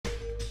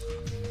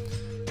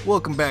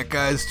Welcome back,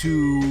 guys,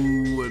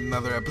 to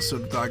another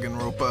episode of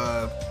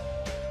Danganronpa.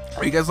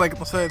 Are you guys liking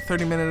the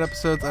 30-minute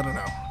episodes? I don't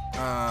know.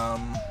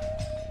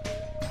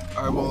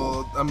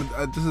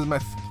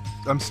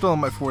 I'm still in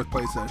my 4th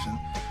play session,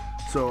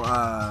 so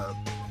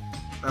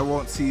I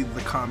won't see the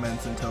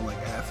comments until like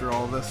after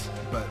all this.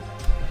 But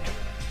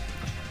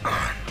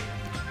I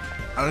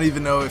don't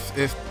even know if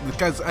the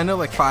guys. I know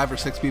like 5 or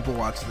 6 people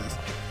watch this.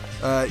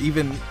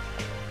 Even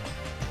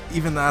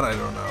that I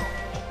don't know.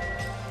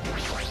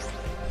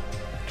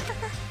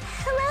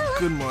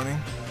 Good morning.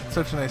 It's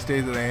such a nice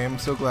day today. I'm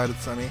so glad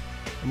it's sunny.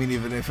 I mean,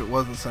 even if it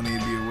wasn't sunny,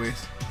 it'd be a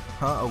waste.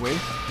 Huh? A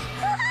waste?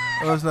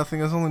 Oh, it was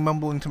nothing. I was only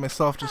mumbling to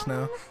myself just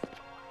now.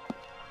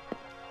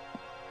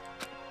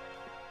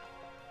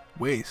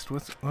 Waste?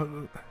 What?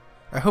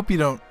 I hope you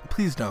don't.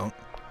 Please don't.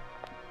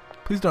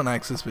 Please don't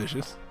act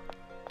suspicious.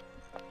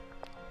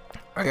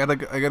 I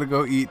gotta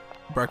go eat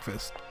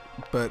breakfast.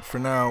 But for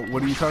now,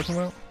 what are you talking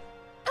about?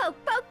 Poke,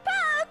 poke,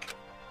 poke!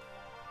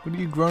 What are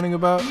you groaning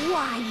about?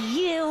 Why,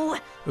 you!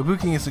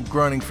 Ibuki isn't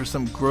groaning for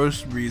some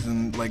gross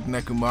reason like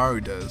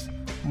Nekomaru does.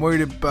 I'm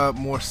worried about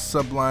more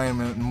sublime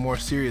and more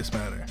serious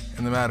matter.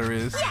 And the matter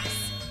is,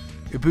 Yes!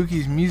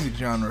 Ibuki's music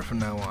genre from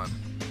now on.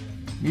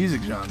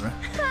 Music genre?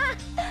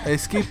 I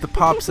escaped the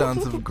pop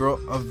sounds of the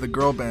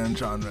girl band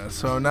genre,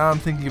 so now I'm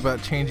thinking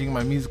about changing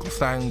my musical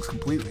stylings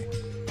completely.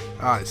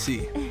 Ah, I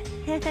see.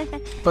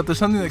 But there's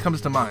something that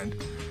comes to mind.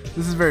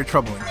 This is very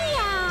troubling.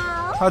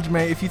 Meow!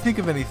 Hajime, if you think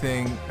of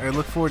anything, I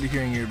look forward to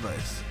hearing your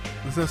advice.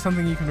 Is that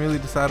something you can really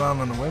decide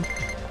on a whim?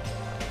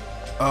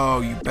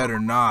 Oh, you better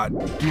not.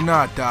 Do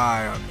not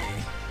die on me.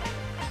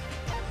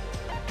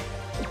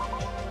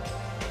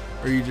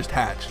 Or you just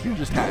hatched. You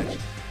just hatched.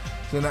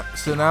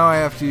 So now I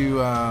have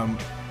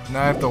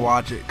to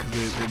watch it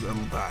because it'll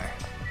die.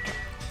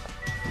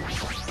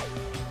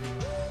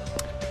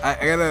 I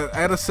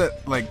gotta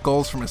set like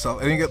goals for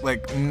myself. I think at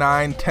like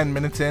 9-10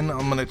 minutes in,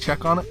 I'm gonna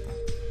check on it,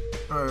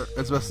 or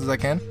as best as I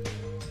can.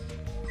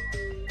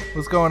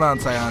 What's going on,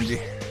 Sayanji?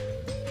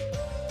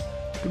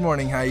 Good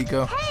morning,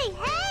 Haiko. Hey,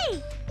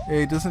 hey!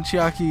 Hey, doesn't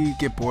Chiaki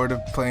get bored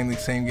of playing the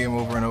same game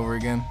over and over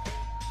again?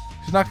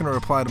 She's not gonna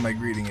reply to my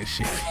greeting, is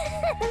she?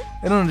 I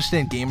don't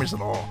understand gamers at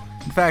all.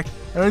 In fact,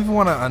 I don't even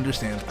want to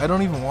understand. I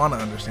don't even want to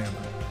understand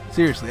them.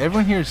 Seriously,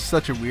 everyone here is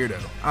such a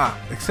weirdo. Ah,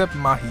 except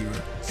Mahiru.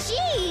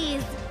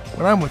 Jeez!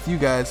 When I'm with you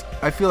guys,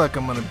 I feel like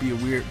I'm gonna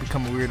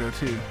become a weirdo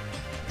too.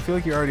 I feel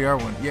like you already are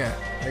one. Yeah,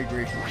 I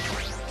agree.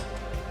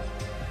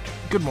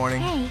 Good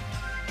morning. Hey.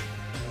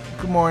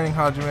 Good morning,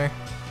 Hajime.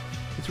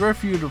 It's rare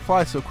for you to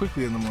reply so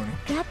quickly in the morning.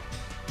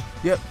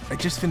 Yep, I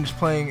just finished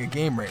playing a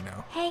game right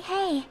now. Hey,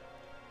 hey.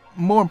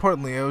 More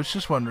importantly, I was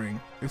just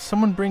wondering, is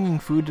someone bringing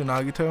food to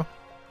Nagito?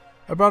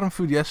 I brought him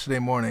food yesterday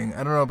morning.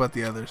 I don't know about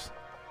the others.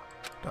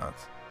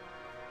 Dots.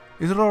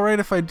 Is it alright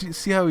if I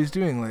see how he's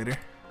doing later?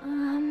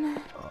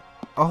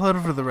 I'll head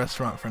over to the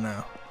restaurant for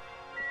now.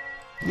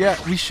 Yeah,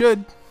 we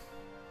should.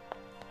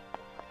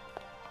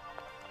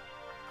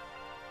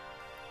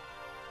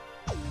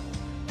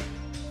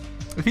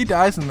 If he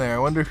dies in there, I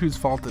wonder whose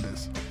fault it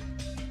is.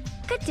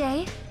 Good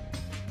day.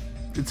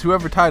 It's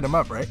whoever tied him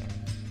up, right?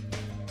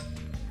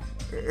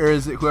 Or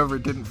is it whoever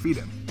didn't feed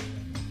him?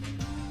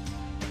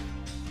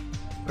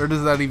 Or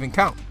does that even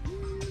count?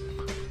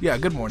 Yeah,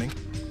 good morning.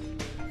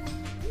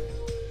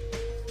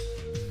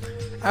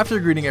 After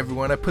greeting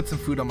everyone, I put some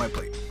food on my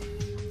plate.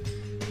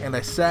 And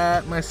I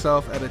sat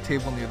myself at a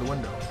table near the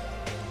window.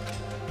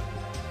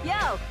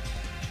 Yo!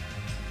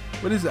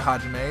 What is it,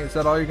 Hajime? Is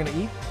that all you're gonna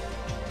eat?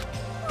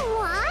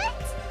 What?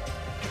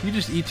 You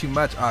just eat too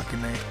much,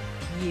 Akane.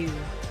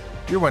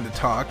 You're one to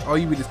talk. All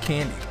you eat is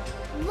candy.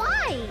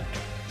 Why?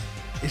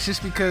 It's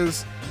just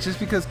because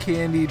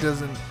candy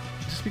doesn't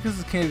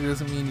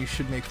mean you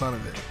should make fun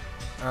of it.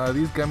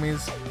 These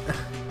gummies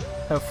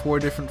have 4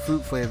 different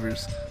fruit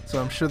flavors, so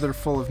I'm sure they're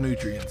full of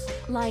nutrients.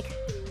 Like?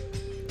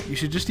 You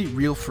should just eat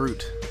real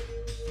fruit.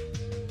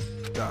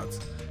 Dots.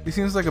 It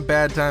seems like a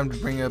bad time to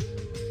bring up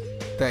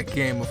that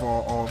game of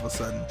all of a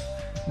sudden.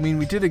 I mean,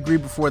 we did agree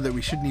before that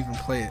we shouldn't even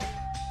play it.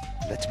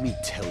 Let me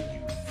tell you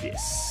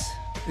this.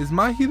 Is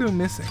Mahito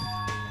missing?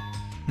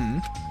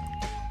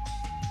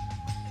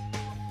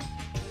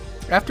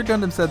 After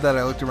Gundam said that,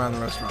 I looked around the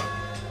restaurant.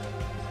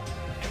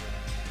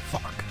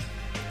 Fuck.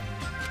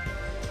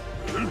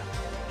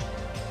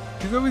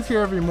 She's always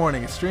here every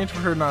morning. It's strange for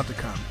her not to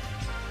come.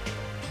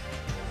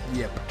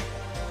 Yep.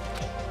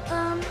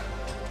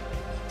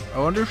 I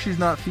wonder if she's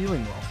not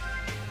feeling well.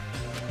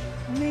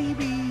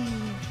 Maybe.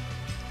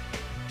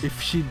 If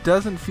she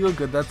doesn't feel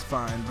good, that's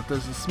fine, but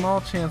there's a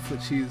small chance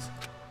that she's...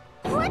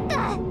 What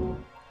the?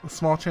 A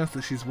small chance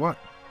that she's what?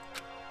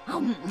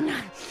 Huh?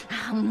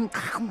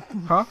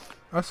 Huh?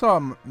 I saw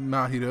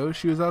Mahito.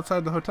 She was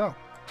outside the hotel.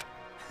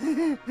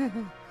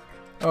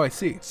 Oh, I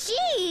see.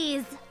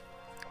 Jeez!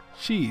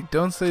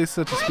 Don't say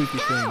such a spooky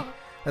thing.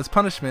 As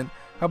punishment,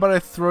 how about I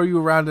throw you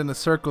around in a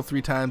circle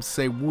 3 times,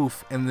 say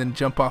woof, and then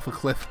jump off a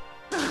cliff?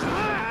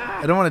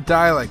 I don't want to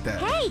die like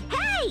that. Hey,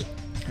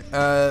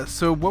 hey!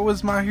 So what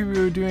was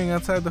Mahiru doing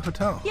outside the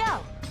hotel? Yo!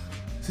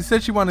 She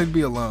said she wanted to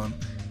be alone.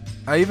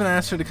 I even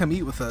asked her to come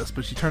eat with us,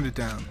 but she turned it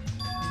down.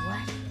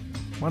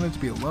 What? Wanted to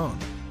be alone.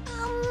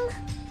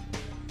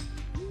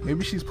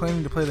 Maybe she's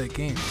planning to play that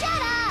game. Shut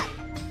up!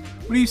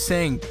 What are you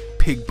saying,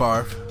 pig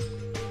barf?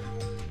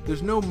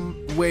 There's no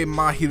way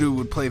Mahiru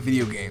would play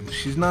video games.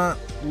 She's not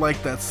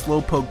like that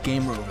slowpoke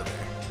gamer over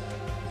there.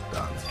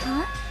 Dons.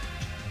 Huh?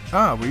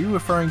 Ah, were you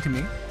referring to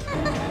me?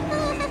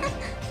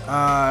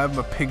 I'm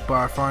a pig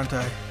barf, aren't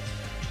I?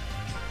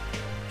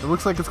 It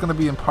looks like it's going to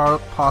be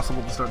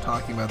impossible to start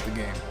talking about the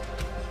game.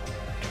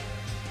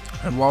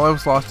 And while I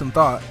was lost in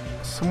thought,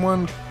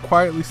 someone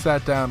quietly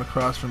sat down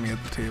across from me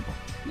at the table.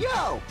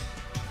 Yo!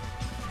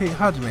 Hey,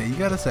 Hajime, you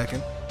got a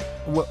second?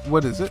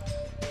 What is it?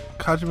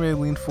 Hajime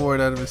leaned forward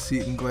out of his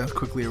seat and glanced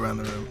quickly around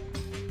the room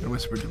and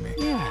whispered to me.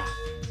 Yeah.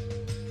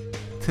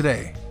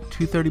 Today,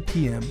 2:30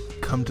 p.m.,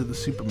 come to the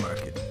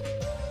supermarket.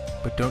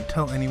 But don't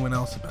tell anyone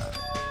else about it.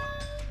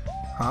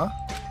 Huh?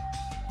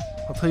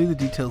 I'll tell you the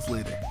details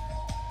later.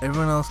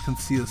 Everyone else can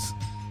see us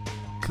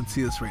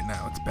right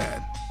now. It's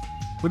bad.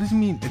 What does it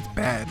mean, it's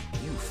bad?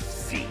 You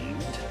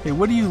fiend. Hey,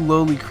 what are you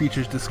lowly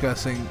creatures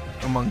discussing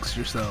amongst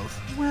yourselves?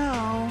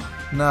 Well...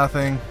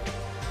 Nothing.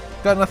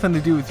 Got nothing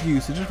to do with you,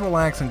 so just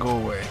relax and go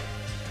away.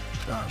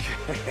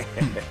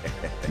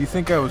 You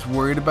think I was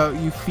worried about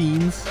you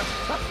fiends?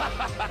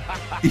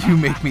 You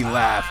make me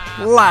laugh.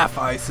 Laugh,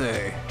 I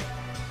say.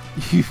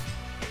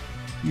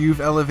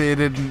 You've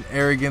elevated an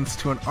arrogance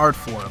to an art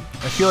form.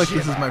 I feel like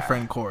this is my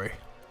friend Corey.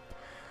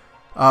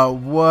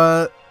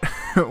 What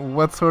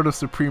sort of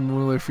supreme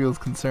ruler feels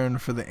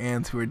concerned for the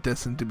ants who are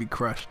destined to be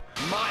crushed?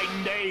 My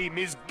name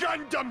is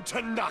Gundam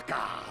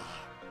Tanaka.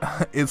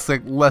 It's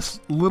like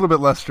little bit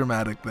less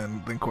dramatic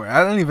than Corey.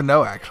 I don't even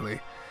know actually.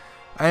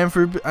 I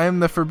am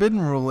the forbidden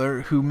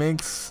ruler who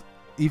makes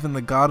even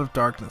the god of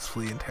darkness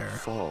flee in terror.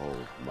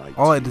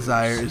 All I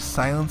desire is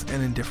silence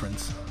and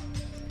indifference.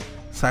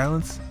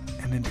 Silence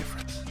and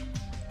indifference.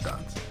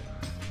 Dons.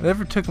 I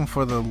never took him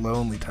for the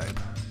lonely type.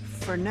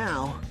 For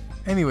now.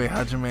 Anyway,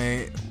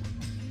 Hajime,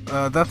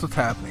 that's what's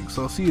happening,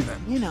 so I'll see you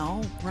then. You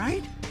know,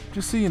 right?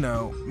 Just so you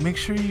know, make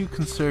sure you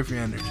conserve your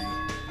energy.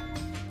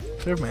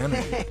 Conserve my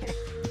energy?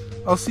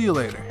 I'll see you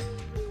later.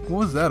 What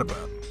was that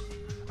about?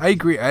 I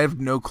agree, I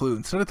have no clue.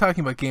 Instead of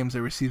talking about games, I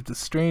received a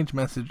strange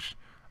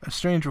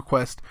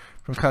request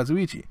from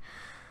Kazuichi,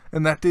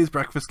 and that day's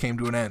breakfast came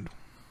to an end.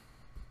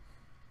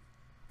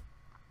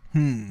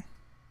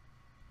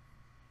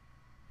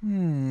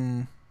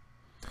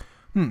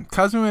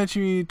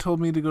 Kazuichi told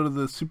me to go to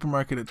the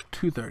supermarket at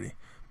 2:30,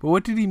 but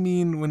what did he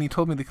mean when he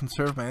told me to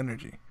conserve my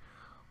energy?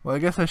 Well, I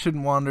guess I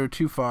shouldn't wander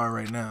too far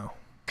right now.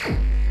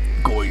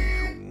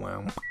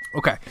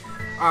 Okay.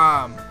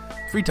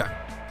 Free time.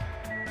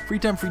 Free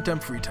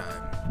time.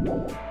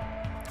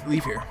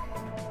 Leave here.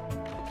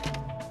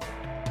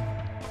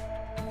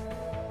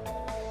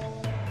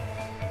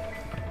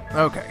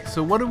 Okay,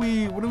 so what are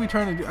we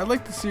trying to do? I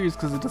like the series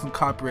because it doesn't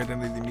copyright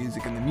any of the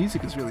music, and the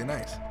music is really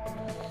nice.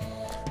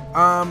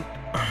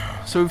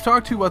 So we've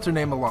talked to what's her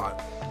name a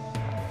lot.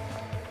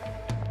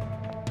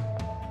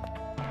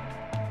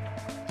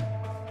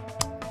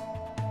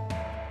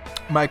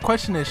 My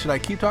question is, should I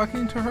keep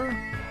talking to her?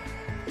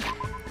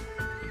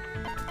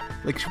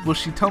 Like, will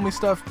she tell me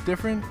stuff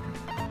different?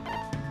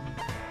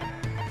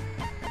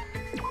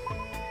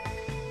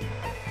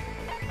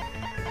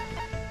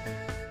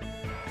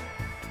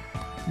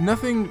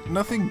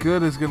 Nothing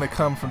good is gonna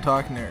come from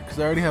talking to her because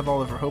I already have all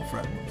of her hope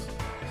fragments.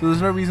 So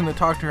there's no reason to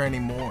talk to her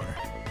anymore.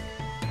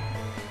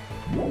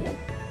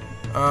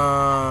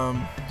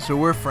 So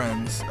we're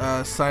friends.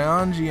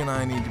 Saionji and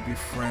I need to be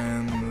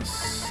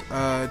friends.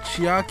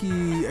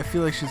 Chiaki, I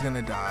feel like she's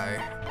gonna die,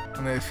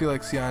 and I feel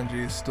like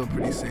Saionji is still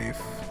pretty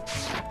safe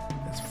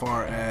as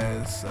far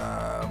as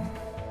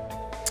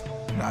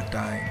not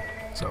dying.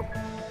 So,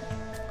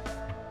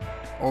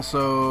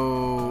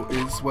 also,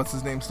 is what's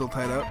his name still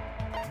tied up?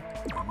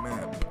 Oh,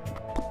 man.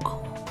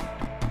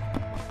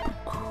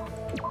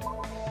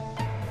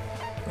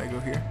 Can I go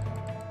here?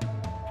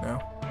 No.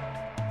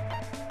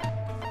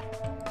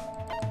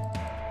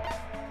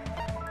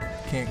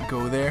 Can't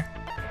go there.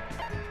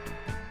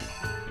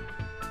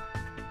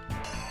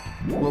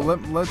 Well,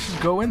 let's just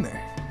go in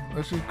there.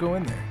 Let's just go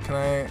in there. Can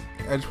I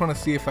just want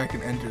to see if I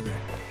can enter there.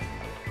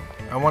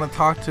 I want to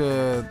talk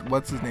to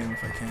what's his name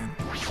if I can.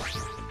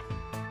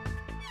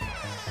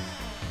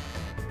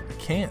 I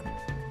can't.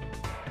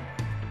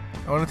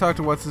 I want to talk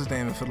to what's his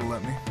name if it'll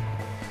let me.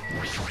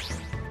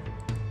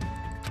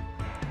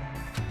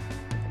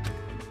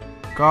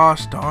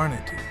 Gosh darn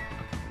it, dude.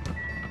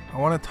 I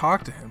want to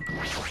talk to him.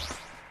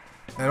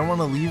 I don't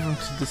want to leave him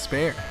to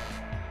despair.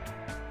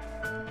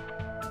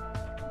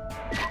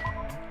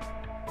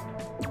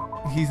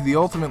 He's the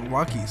ultimate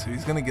lucky, so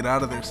he's gonna get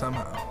out of there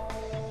somehow.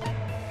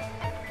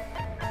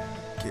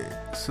 Okay,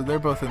 so they're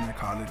both in their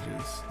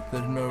cottages.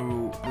 There's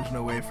no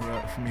way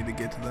for me to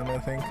get to them, I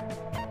think.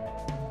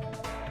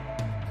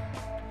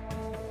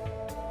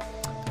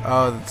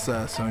 Oh,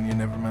 that's Sonya,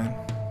 never mind.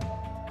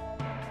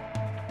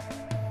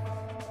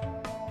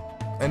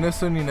 I know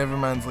Sonya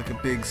Nevermind's like a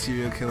big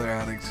serial killer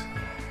addict.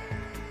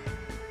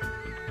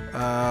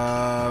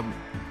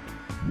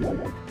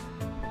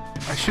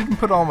 I shouldn't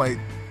put all my...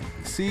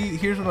 See,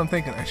 here's what I'm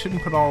thinking. I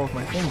shouldn't put all of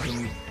my things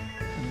in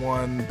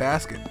one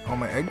basket. All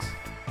my eggs.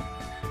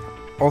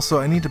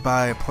 Also, I need to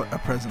buy a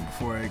present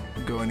before I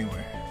go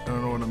anywhere. I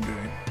don't know what I'm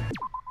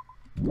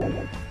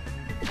doing.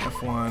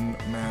 F1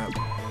 map.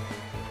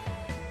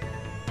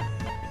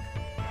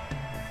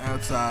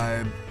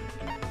 Outside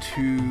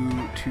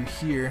to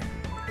here.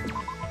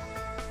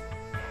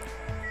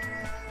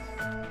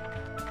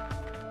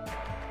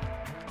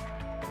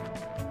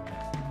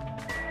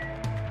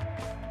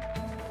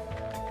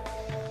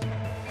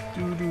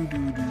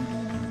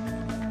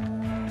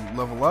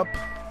 Level up.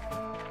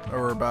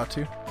 Or we're about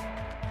to.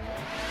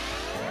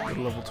 Go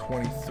to level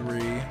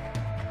 23.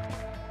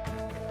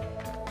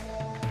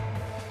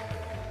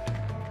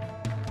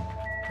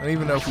 I don't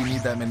even know if we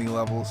need that many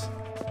levels,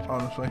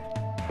 honestly.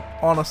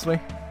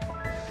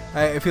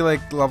 I feel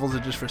like levels are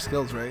just for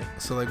skills, right?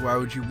 So like, why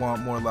would you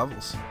want more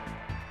levels?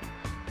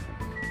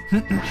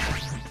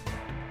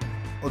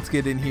 Let's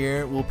get in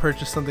here. We'll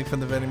purchase something from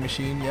the vending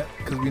machine, yep,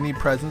 because we need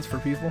presents for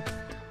people.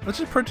 Let's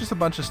just purchase a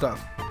bunch of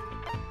stuff.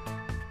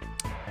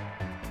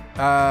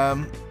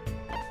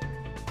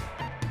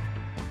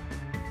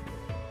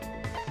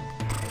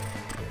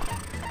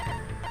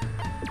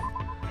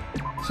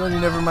 Sonya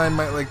Nevermind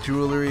might like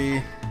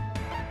jewelry.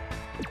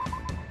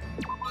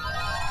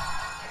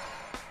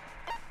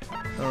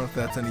 I don't know if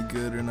that's any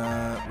good or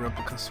not.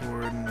 Replica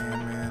sword,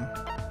 man.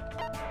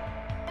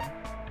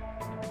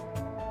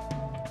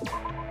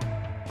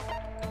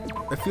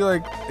 I feel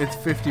like it's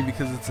 50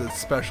 because it's a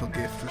special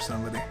gift for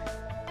somebody.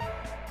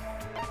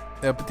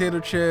 Potato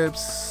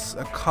chips,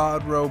 a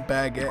cod roe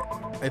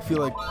baguette. I feel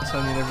like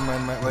Sonya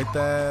Nevermind might like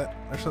that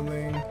or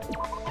something.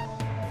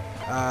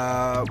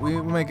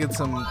 We might get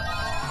some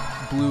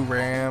blue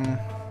ram,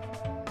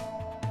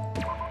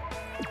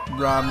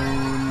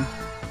 ramen.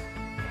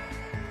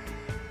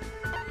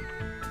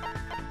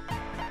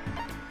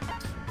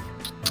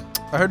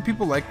 I heard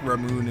people like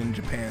ramen in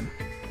Japan.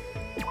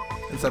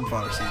 And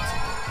sunflower seeds.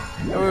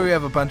 That way we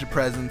have a bunch of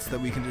presents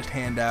that we can just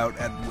hand out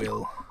at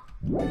will.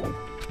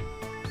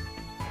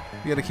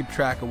 We gotta keep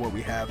track of what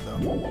we have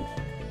though.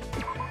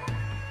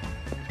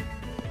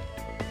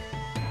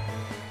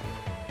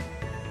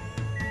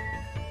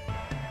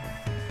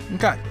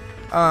 Okay.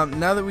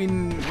 Now that we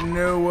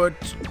know what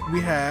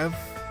we have,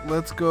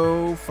 let's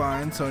go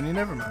find Sonya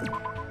Nevermind.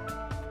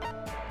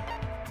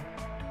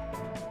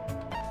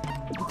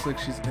 Looks like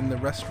she's in the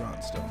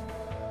restaurant still.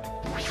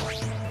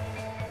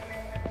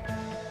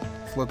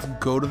 So let's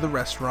go to the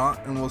restaurant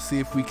and we'll see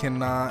if we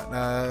cannot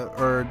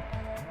or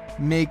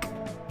make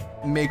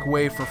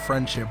way for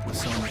friendship with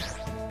Sonya.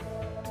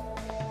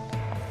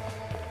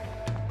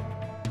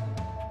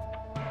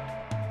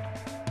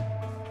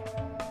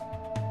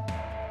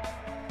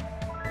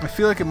 I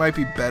feel like it might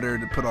be better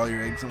to put all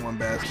your eggs in one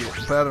basket,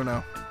 but I don't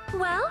know.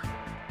 Well?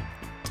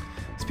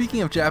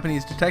 Speaking of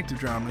Japanese detective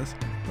dramas,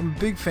 I'm a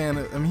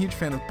huge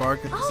fan of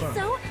Bark at the Sun.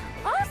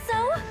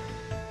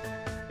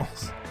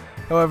 Also.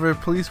 However,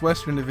 Police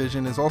Western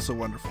Division is also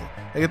wonderful.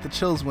 I get the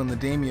chills when the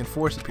Damien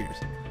Force appears.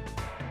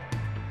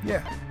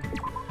 Yeah.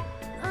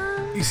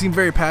 You seem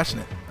very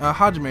passionate.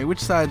 Hajime, which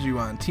side are you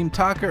on? Team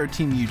Taka or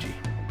Team Yuji?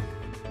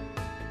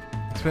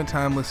 I spent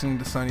time listening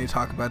to Sonya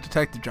talk about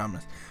detective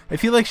dramas. I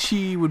feel like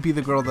she would be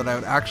the girl that I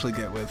would actually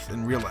get with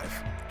in real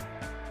life.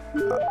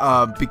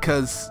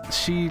 Because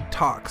she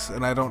talks,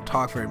 and I don't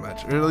talk very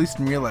much. Or at least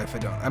in real life I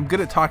don't. I'm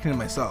good at talking to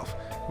myself,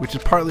 which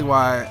is partly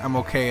why I'm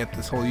okay at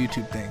this whole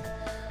YouTube thing.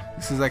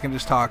 This is I can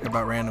just talk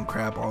about random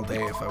crap all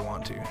day if I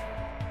want to.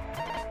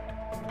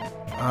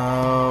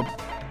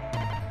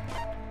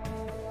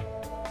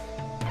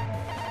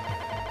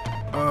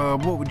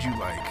 What would you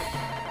like?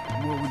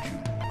 What would you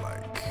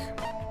like?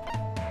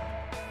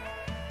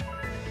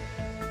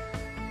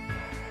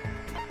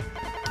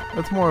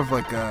 That's more of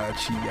like a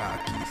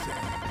Chiyaki thing.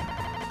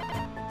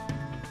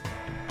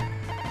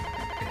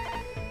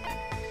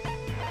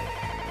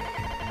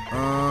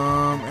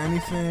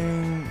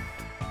 Anything?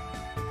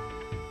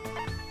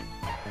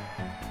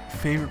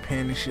 Favorite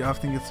panty? She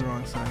often gets the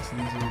wrong size, so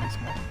these are a little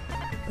small.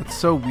 That's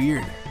so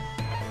weird.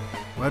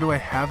 Why do I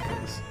have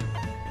those?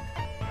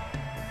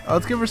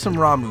 Let's give her some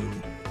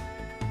ramen.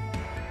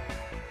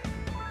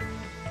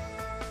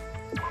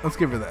 Let's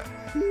give her that.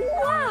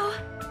 Wow!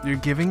 You're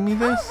giving me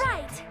this? All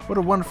right. What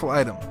a wonderful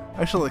item.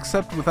 I shall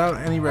accept without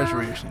any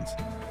reservations.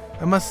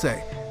 I must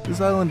say,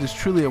 this island is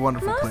truly a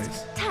wonderful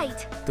place.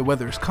 Tight. The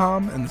weather is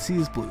calm and the sea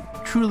is blue.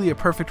 Truly a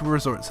perfect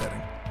resort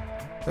setting.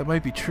 That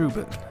might be true,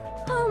 but...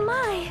 Oh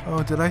my.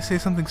 Oh, did I say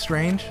something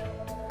strange?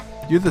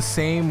 You're the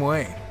same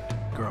way,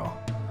 girl.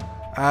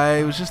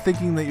 I was just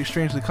thinking that you're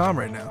strangely calm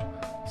right now.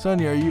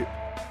 Sonya,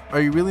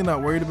 are you really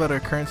not worried about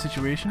our current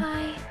situation?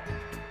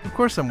 Of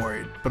course I'm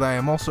worried, but I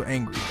am also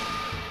angry.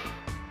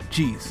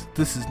 Geez,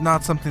 this is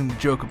not something to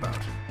joke about.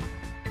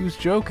 Who's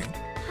joking?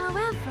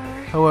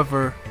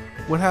 However,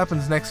 what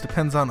happens next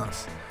depends on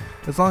us.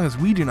 As long as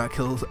we do not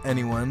kill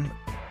anyone,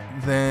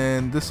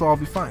 then this will all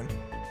be fine.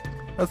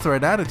 That's the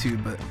right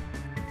attitude, but...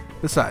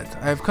 Besides,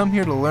 I have come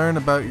here to learn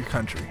about your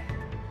country.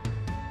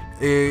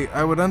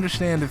 I would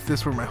understand if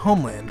this were my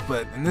homeland,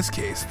 but in this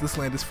case, this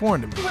land is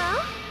foreign to me.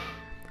 Well?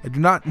 I do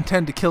not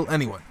intend to kill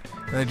anyone,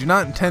 and I do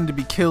not intend to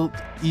be killed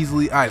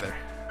easily either.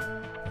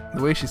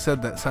 The way she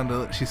said that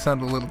she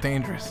sounded a little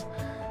dangerous.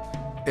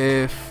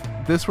 If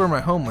this were my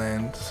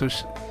homeland,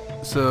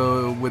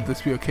 so would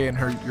this be okay in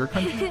your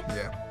country?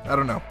 Yeah, I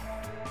don't know.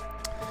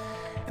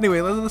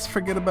 Anyway, let's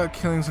forget about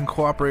killings and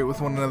cooperate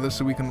with one another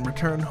so we can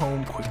return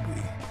home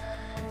quickly.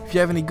 If you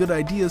have any good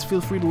ideas,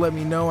 feel free to let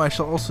me know. I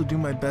shall also do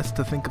my best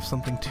to think of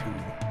something too.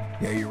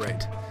 Yeah, you're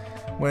right.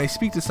 When I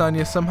speak to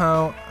Sonia,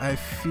 somehow I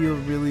feel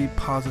really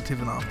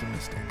positive and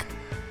optimistic.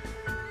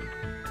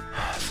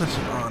 Such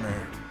an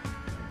honor.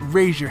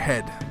 Raise your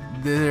head.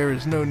 There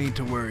is no need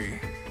to worry.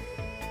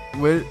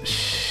 What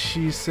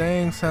she's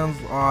saying sounds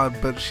odd,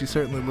 but she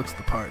certainly looks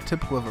the part.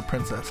 Typical of a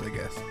princess, I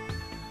guess.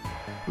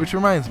 Which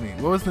reminds me,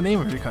 what was the name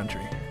of your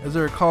country? As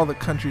I recall, the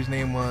country's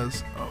name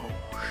was... Oh,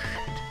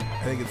 shit.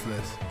 I think it's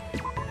this.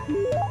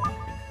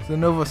 It's the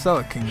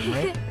Novoselic Kingdom,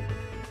 right?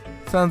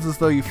 Sounds as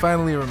though you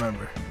finally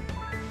remember.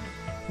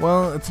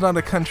 Well, it's not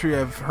a country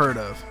I've heard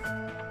of.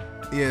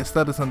 Yes,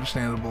 that is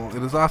understandable.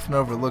 It is often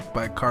overlooked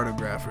by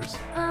cartographers.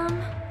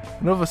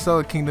 The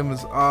Novoselic Kingdom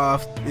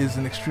is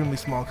an extremely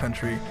small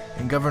country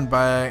and governed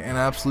by an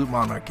absolute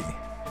monarchy.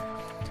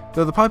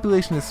 Though the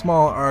population is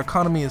small, our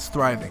economy is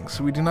thriving,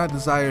 so we do not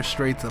desire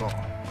straits at all.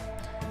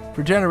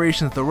 For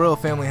generations, the royal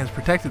family has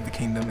protected the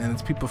kingdom and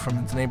its people from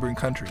its neighboring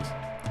countries.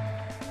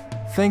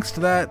 Thanks to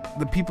that,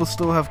 the people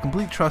still have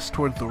complete trust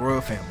towards the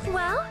royal family.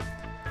 Well?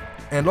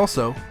 And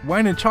also,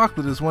 wine and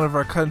chocolate is one of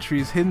our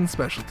country's hidden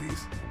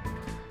specialties.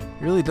 It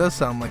really does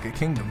sound like a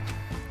kingdom.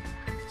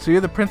 So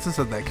you're the princess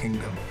of that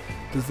kingdom.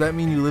 Does that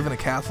mean you live in a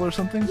castle or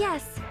something?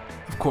 Yes.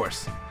 Of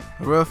course.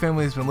 The royal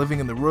family has been living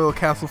in the royal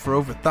castle for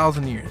over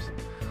 1,000 years.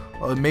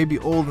 While it may be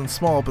old and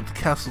small, but the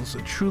castle is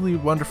a truly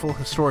wonderful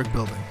historic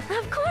building.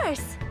 Of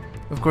course.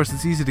 Of course,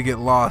 it's easy to get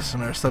lost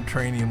in our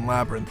subterranean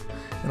labyrinth,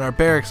 and our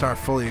barracks aren't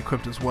fully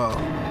equipped as well.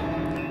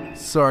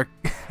 So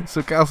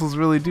castles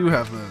really do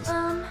have those.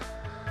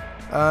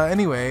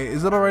 Anyway,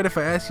 is it alright if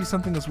I ask you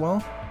something as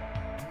well?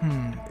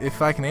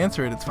 If I can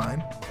answer it, it's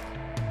fine.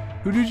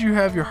 Who did you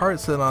have your heart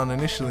set on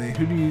initially?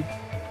 Who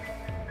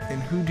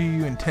do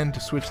you intend to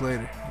switch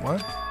later?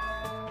 What?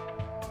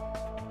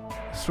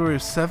 A story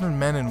of 7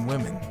 men and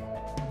women.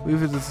 I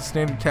believe it is a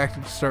standard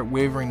tactic to start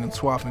wavering and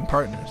swapping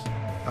partners.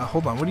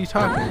 Hold on, what are you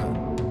talking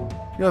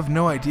about? You have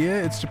no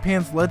idea? It's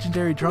Japan's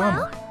legendary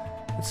drama.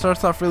 Well? It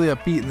starts off really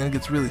upbeat and then it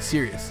gets really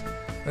serious.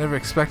 I never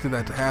expected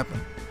that to happen.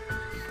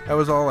 I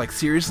was all like,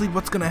 seriously?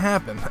 What's gonna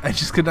happen? I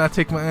just could not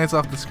take my eyes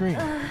off the screen.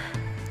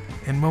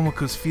 And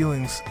Momoko's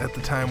feelings at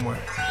the time were,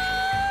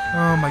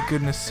 oh my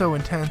goodness, so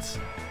intense.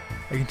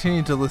 I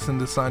continued to listen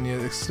to Sonia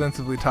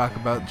extensively talk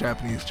about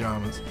Japanese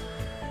dramas.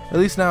 At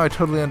least now I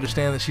totally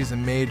understand that she's a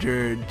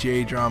major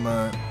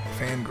J-drama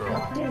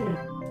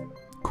fangirl.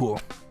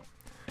 Cool.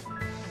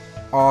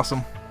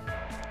 Awesome.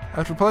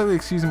 After politely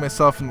excusing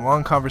myself from the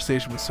long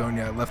conversation with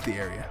Sonia, I left the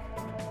area.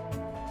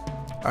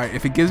 Alright,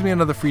 if it gives me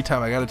another free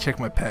time, I gotta check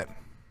my pet.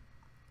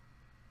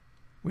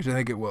 Which I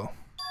think it will.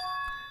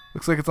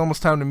 Looks like it's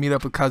almost time to meet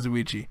up with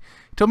Kazuichi. He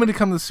told me to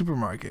come to the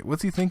supermarket.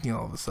 What's he thinking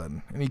all of a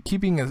sudden? And he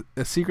keeping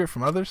a secret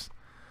from others?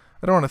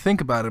 I don't want to think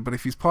about it, but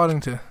if he's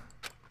plotting to...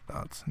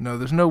 No,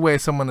 there's no way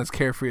someone as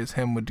carefree as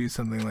him would do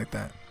something like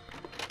that.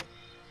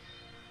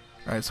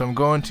 Alright, so I'm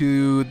going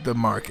to the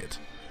market.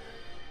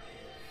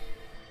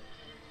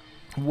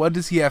 What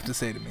does he have to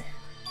say to me?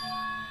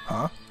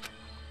 Huh?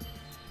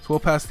 It's well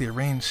past the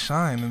arranged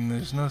shine, and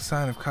there's no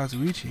sign of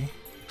Kazuichi.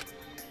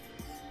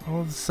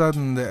 All of a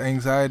sudden, the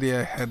anxiety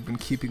I had been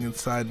keeping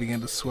inside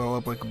began to swell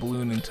up like a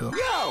balloon until...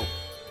 Yo!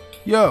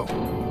 Yo!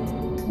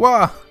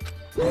 Wah!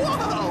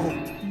 Whoa!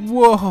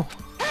 Whoa!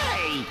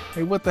 Hey!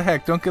 Hey, what the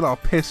heck? Don't get all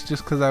pissed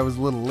just because I was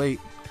a little late.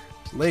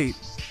 Late?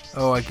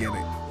 Oh, I get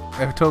it.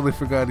 I totally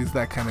forgot he's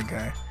that kind of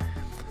guy.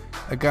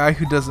 A guy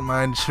who doesn't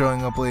mind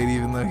showing up late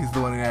even though he's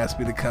the one who asked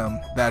me to come.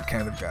 That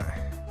kind of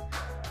guy.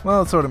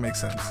 Well, it sort of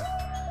makes sense.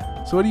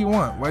 So what do you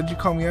want? Why did you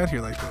call me out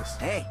here like this?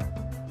 Hey!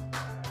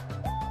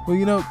 Well,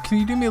 you know, can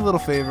you do me a little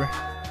favor?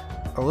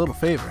 A little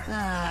favor?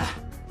 I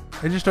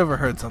just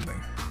overheard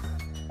something.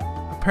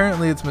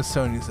 Apparently it's Miss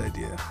Sonia's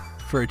idea,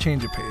 for a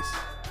change of pace.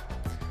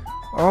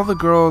 All the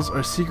girls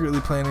are secretly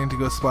planning to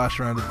go splash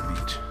around at the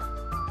beach.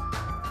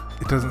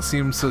 It doesn't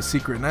seem so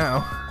secret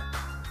now.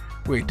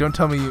 Wait, don't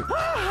tell me you...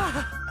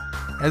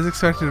 As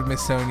expected of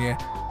Miss Sonia,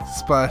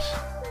 splashing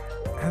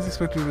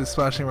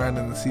around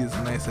in the sea is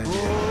a nice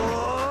idea.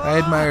 I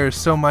admire her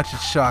so much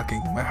it's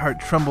shocking. My heart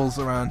trembles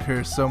around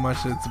her so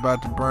much that it's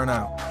about to burn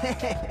out.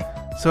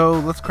 So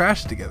let's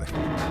crash together.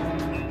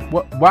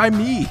 What? Why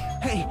me?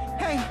 Hey!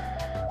 Hey!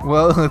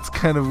 Well, it's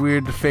kind of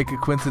weird to fake a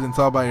coincidence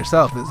all by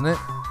yourself, isn't it?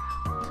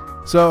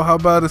 So how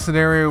about a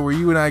scenario where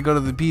you and I go to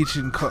the beach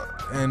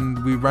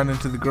and we run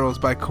into the girls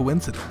by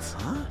coincidence?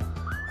 Huh?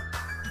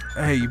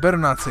 Hey, you better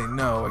not say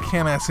no. I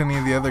can't ask any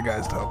of the other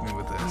guys to help me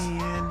with this.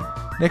 Man.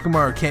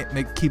 Nekomaru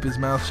can't keep his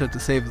mouth shut to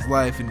save his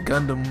life, and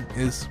Gundam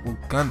is, well,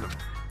 Gundam.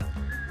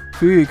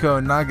 Fuyuko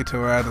and Nagato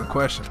are out of the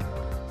question.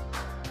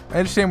 I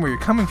understand where you're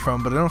coming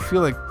from, but I don't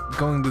feel like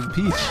going to the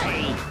beach.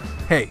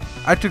 Hey,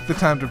 I took the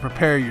time to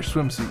prepare your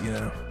swimsuit, you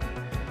know.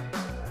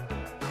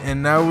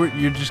 And now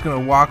you're just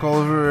gonna walk all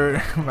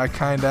over my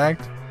kind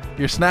act?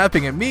 You're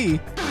snapping at me?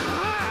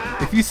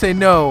 If you say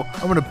no,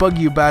 I'm gonna bug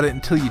you about it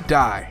until you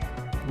die.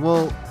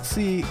 Well,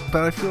 see,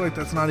 but I feel like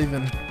that's not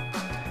even...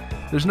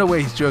 There's no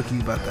way he's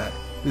joking about that.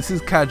 This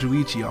is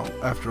Kazuichi,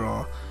 after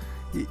all.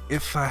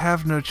 If I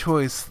have no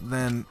choice,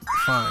 then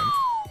fine.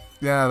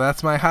 Yeah,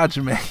 that's my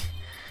Hajime.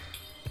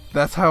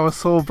 That's how a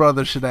soul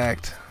brother should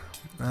act.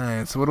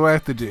 Alright, so what do I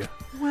have to do?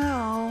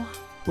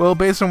 Well,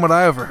 based on what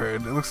I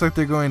overheard, it looks like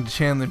they're going to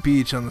Chandler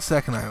Beach on the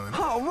second island.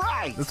 All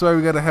right. That's why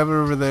we gotta head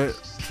over there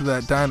to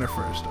that diner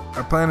first.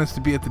 Our plan is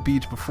to be at the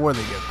beach before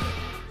they get there.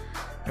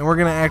 And we're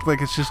gonna act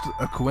like it's just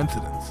a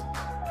coincidence.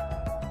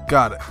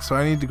 Got it. So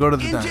I need to go to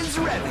the Engines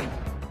diner. revving.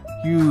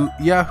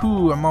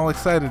 Yahoo! I'm all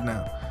excited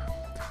now.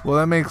 Well,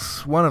 that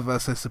makes one of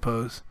us, I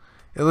suppose.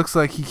 It looks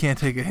like he can't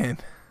take a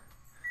hint.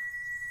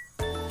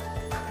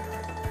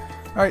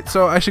 Alright,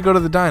 so I should go to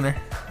the diner.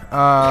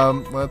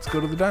 Let's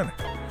go to the diner.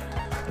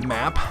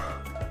 Map.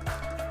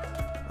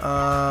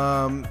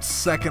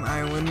 Second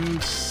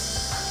island,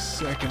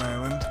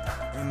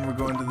 and we're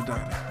going to the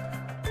diner.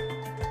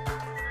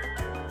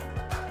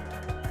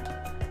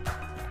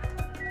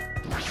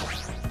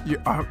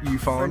 You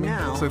follow me?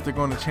 now. Looks like they're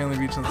going to Chandler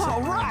Beach on the second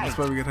island. Alright. That's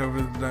why we get over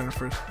to the diner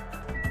first.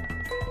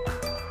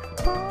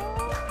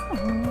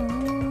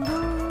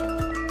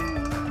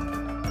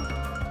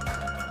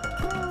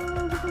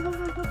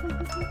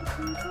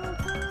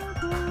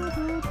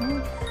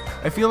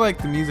 I feel like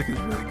the music is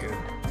really good.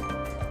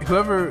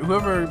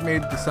 Whoever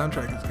made the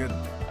soundtrack is good.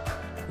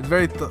 It's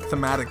very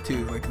thematic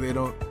too. Like they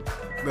don't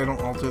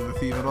alter the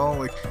theme at all.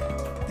 Like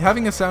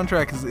having a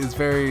soundtrack is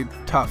very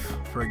tough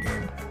for a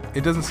game.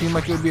 It doesn't seem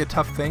like it would be a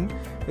tough thing.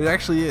 It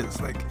actually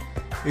is. Like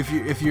if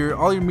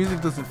all your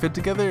music doesn't fit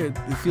together, it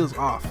feels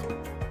off.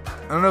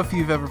 I don't know if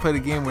you've ever played a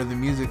game where the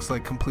music's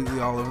like completely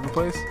all over the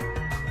place.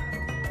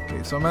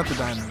 Okay, so I'm at the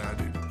diner now,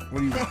 dude. What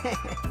do you want?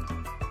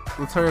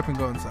 Let's hurry up and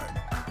go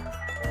inside.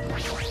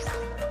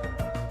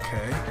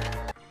 Okay.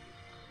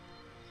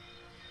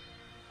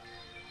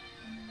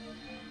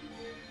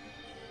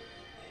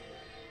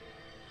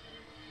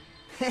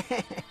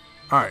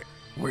 Alright,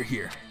 we're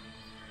here.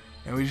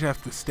 And we just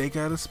have to stake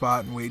out a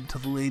spot and wait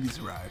until the ladies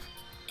arrive.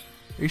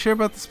 Are you sure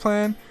about this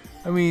plan?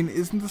 I mean,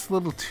 isn't this a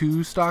little too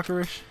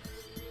stalkerish?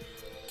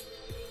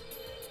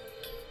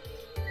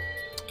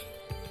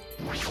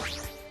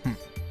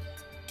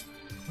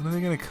 When are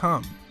they gonna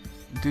come?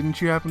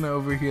 Didn't you happen to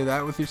overhear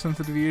that with your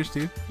sensitive ears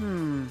too?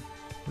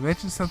 They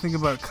mentioned something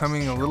about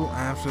coming a little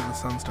after the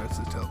sun starts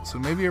to tilt, so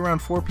maybe around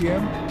 4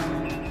 p.m.?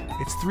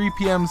 It's 3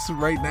 p.m.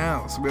 right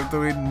now, so we have to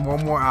wait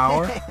one more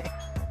hour?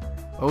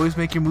 Always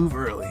make your move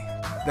early.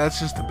 That's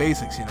just the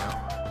basics, you know.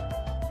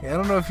 Yeah, I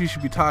don't know if you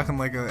should be talking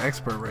like an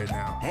expert right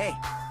now. Hey.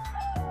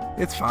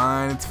 It's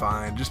fine, it's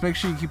fine. Just make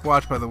sure you keep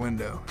watch by the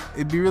window.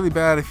 It'd be really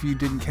bad if you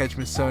didn't catch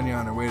Miss Sonia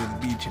on her way to the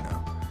beach, you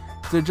know.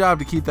 It's their job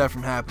to keep that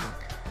from happening.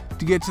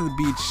 To get to the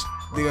beach,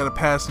 they gotta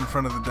pass in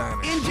front of the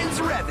diner. Engines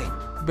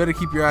revving. You better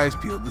keep your eyes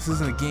peeled. This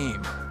isn't a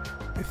game.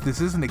 If this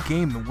isn't a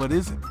game, then what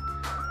is it?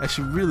 I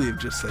should really have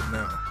just said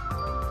no.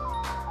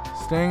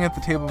 Staring at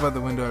the table by the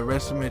window, I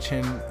rested my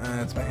chin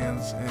against my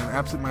hands and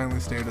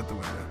absentmindedly stared at the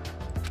window.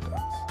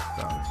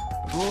 Dogs.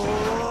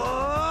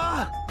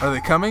 Are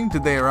they coming?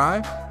 Did they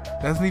arrive?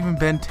 It hasn't even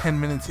been 10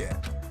 minutes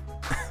yet.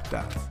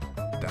 Dots.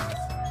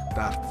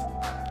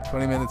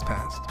 20 minutes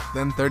passed.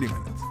 Then 30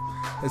 minutes.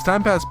 As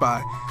time passed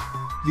by,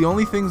 the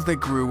only things that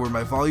grew were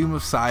my volume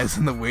of sighs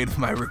and the weight of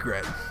my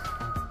regret.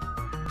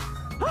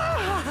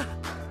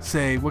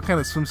 Say, what kind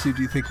of swimsuit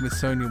do you think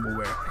Miss Sonia will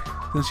wear?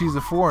 Since she's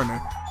a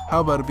foreigner, how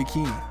about a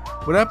bikini?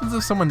 What happens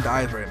if someone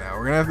dies right now?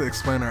 We're gonna have to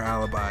explain our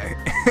alibi.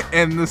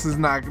 And this is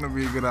not gonna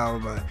be a good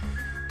alibi.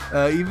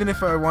 Even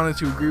if I wanted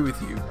to agree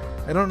with you,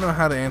 I don't know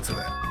how to answer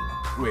that.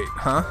 Wait,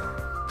 huh?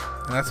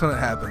 And that's when it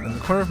happened. In the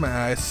corner of my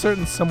eye, a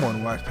certain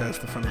someone walked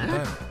past the front of the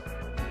diner.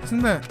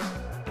 Isn't that...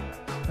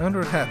 I wonder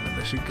what happened.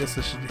 I guess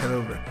I should head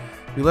over.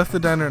 We left the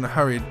diner in a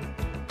hurry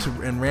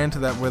and ran to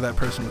where that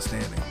person was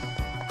standing.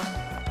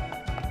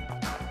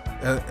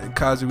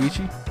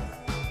 Kazuichi?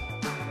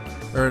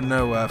 Or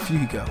no,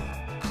 Fuhiko.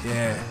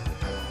 Yeah.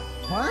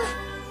 What?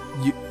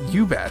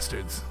 You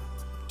bastards.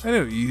 I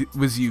knew it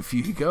was you,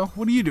 Fuhiko.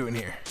 What are you doing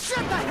here?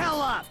 Shut the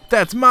hell up!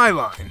 That's my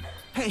line!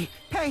 Hey.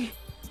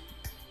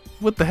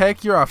 What the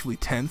heck? You're awfully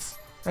tense.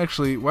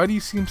 Actually, why do you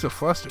seem so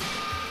flustered?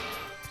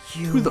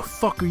 Who the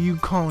fuck are you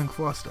calling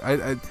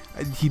flustered?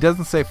 He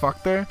doesn't say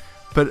fuck there,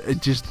 but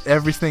it just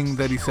everything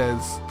that he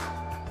says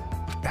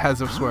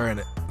has a swear in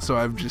it. So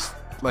I'm just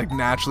like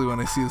naturally when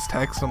I see this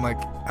text, I'm like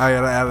I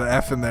gotta add an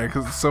F in there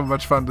because it's so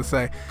much fun to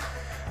say.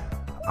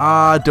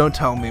 Don't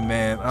tell me,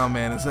 man. Oh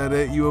man, is that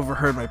it? You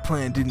overheard my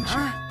plan, didn't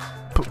you?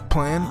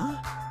 Plan?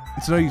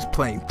 It's no use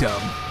playing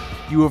dumb.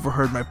 You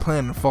overheard my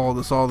plan and followed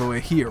us all the way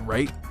here,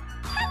 right?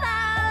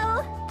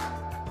 Hello!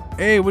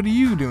 Hey, what are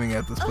you doing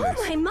at this place?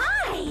 Oh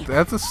my!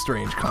 That's a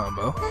strange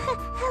combo.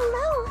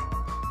 Hello!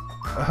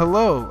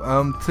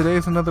 Hello.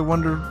 Today's another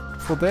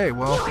wonderful beautiful day.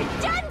 Well,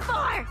 You're done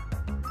for!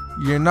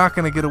 you're not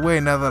gonna get away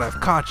now that I've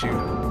caught you.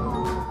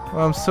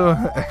 Well, I'm so...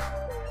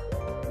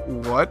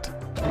 What?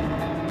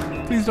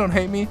 Please don't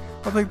hate me.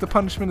 I'll take the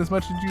punishment as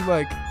much as you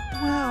like.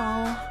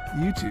 Well...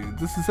 You two,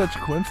 this is such a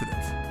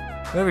coincidence.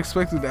 Never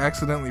expected to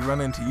accidentally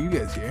run into you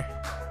guys here.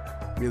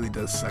 Really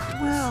does suck at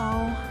this.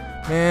 Well...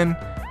 Man,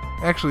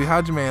 actually,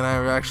 Hajime and I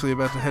were actually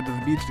about to head to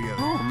the beach together.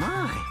 Oh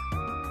my.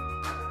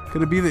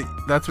 Could it be that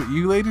that's what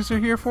you ladies are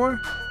here for?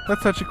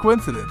 That's such a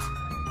coincidence.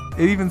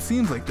 It even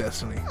seems like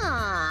destiny.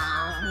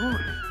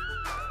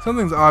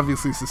 Something's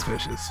obviously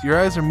suspicious. Your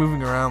eyes are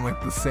moving around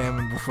like the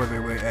salmon before they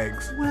lay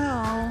eggs.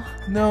 Well...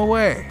 No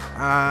way.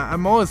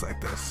 I'm always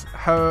like this.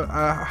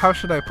 How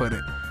should I put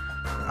it?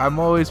 I'm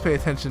always pay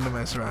attention to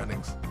my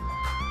surroundings.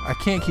 I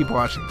can't keep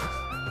watching this.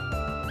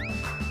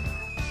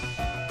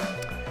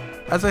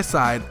 As I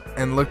sighed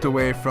and looked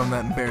away from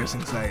that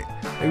embarrassing sight,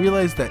 I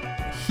realized that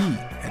he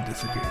had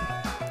disappeared.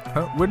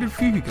 Huh? Where did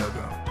Fuyuhiko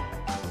go?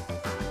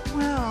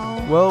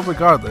 Well... Well,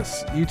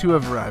 regardless, you two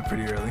have arrived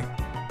pretty early.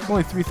 It's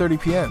only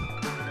 3:30 p.m.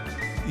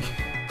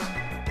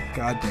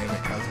 God damn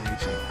it,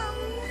 Kazumichi.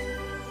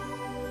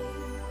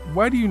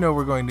 Why do you know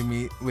we're going to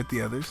meet with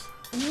the others?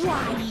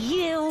 Why,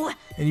 you?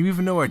 And you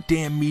even know our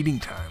damn meeting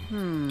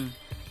time.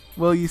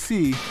 Well, you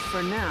see...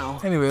 For now...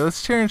 Anyway,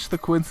 let's cherish the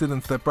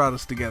coincidence that brought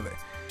us together.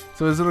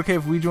 So is it okay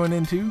if we join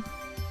in too?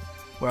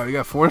 Wow, you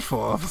got forceful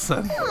all of a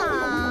sudden.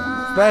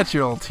 That's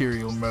your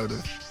ulterior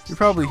motive. You're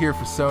probably here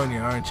for Sonia,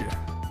 aren't you?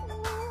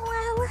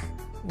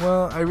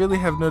 Well, I really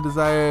have no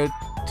desire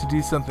to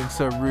do something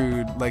so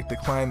rude, like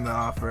decline the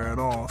offer at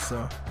all,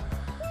 so...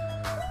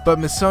 But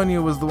Miss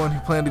Sonia was the one who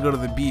planned to go to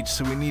the beach,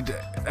 so we need to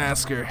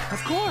ask her.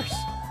 Of course.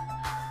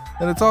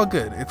 And it's all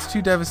good. It's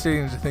too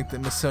devastating to think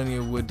that Miss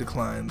Sonia would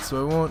decline,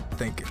 so I won't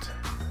think it.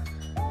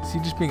 Is he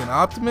just being an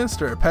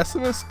optimist or a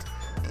pessimist?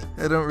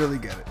 I don't really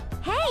get it.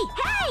 Hey,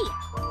 hey!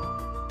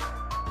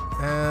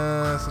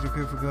 So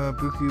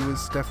Buki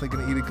was definitely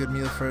going to eat a good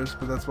meal first,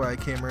 but that's why I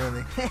came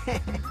early.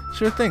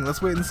 Sure thing,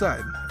 let's wait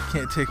inside. I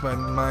can't take my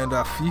mind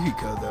off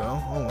Fuyuhiko,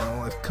 though. Oh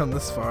well, I've come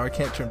this far, I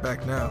can't turn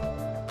back now.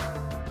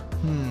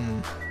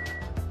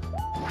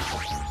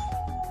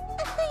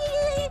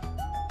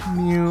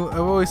 Mew, I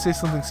always say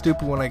something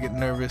stupid when I get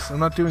nervous. I'm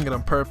not doing it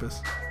on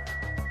purpose.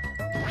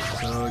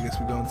 So I guess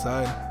we go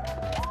inside.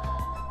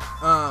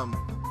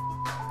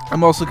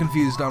 I'm also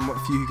confused on what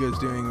Fuyuhiko's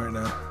doing right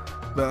now.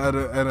 But I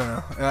don't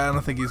know. I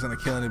don't think he's gonna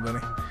kill anybody.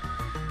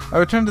 I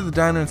returned to the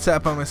diner and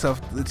sat by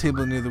myself at the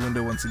table near the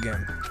window once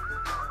again.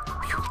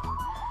 Phew.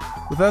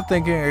 Without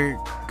thinking,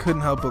 I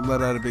couldn't help but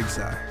let out a big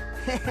sigh.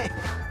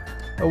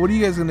 Oh, what are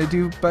you guys gonna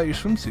do about your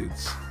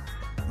swimsuits?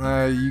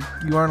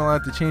 You aren't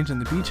allowed to change in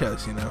the beach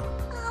house, you know.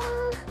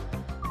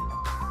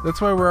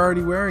 That's why we're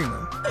already wearing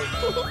them.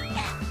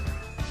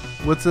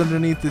 What's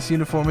underneath this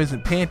uniform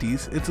isn't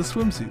panties, it's a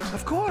swimsuit.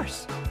 Of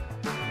course.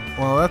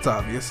 Well, that's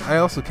obvious. I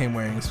also came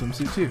wearing a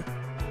swimsuit too.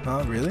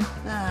 Oh, really?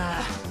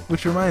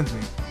 Which reminds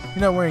me,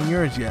 you're not wearing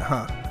yours yet,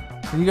 huh?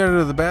 And you gotta go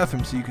to the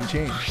bathroom so you can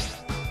change.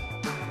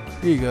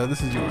 Here you go,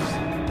 this is yours.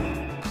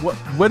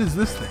 What is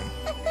this thing?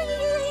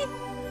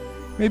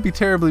 May be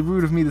terribly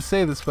rude of me to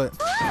say this, but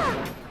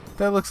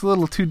that looks a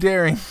little too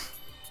daring.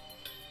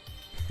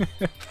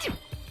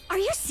 Are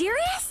you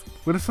serious?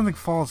 What if something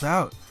falls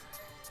out?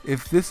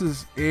 If this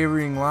is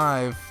airing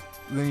live,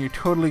 then you're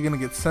totally gonna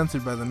get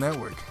censored by the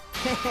network.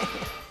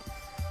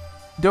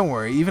 Don't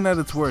worry, even at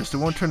its worst, it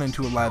won't turn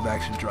into a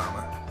live-action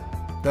drama.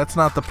 That's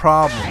not the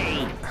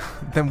problem.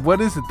 Then what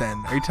is it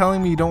then? Are you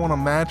telling me you don't want to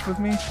match with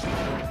me?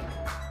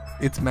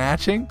 It's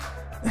matching?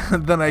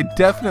 Then I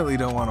definitely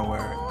don't want to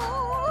wear it.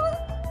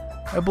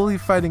 I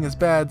believe fighting is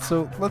bad,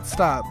 so let's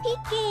stop.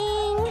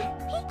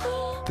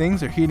 Peeking.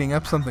 Things are heating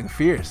up something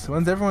fierce.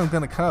 When's everyone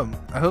gonna come?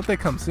 I hope they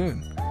come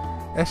soon.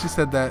 As she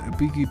said that,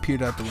 Ibiki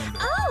peered out the window.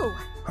 Oh!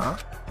 Huh?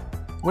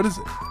 What is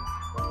it?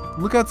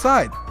 Look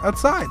outside!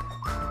 Outside!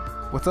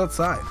 What's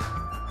outside?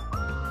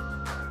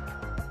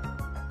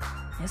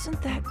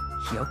 Isn't that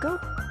Hyoko?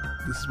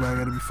 This is why I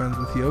gotta be friends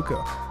with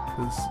Hyoko.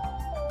 Because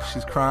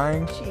she's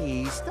crying.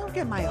 Jeez, don't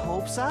get my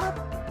hopes up.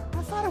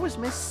 I thought it was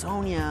Miss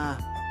Sonia.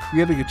 We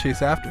gotta go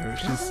chase after her.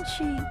 Doesn't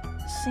she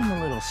seem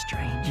a little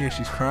strange? Yeah,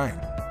 she's crying.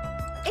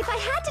 If I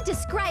had to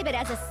describe it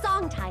as a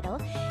song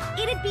title,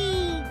 it'd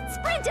be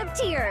Sprint of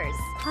Tears.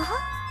 Huh?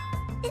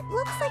 It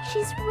looks like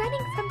she's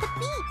running from the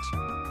beach.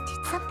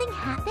 Did something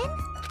happen?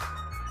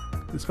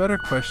 Despite her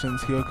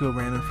questions, Hyoko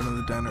ran in front of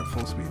the diner at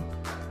full speed.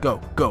 Go,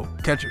 go,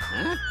 catch her.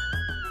 Huh?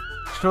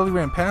 She totally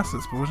ran past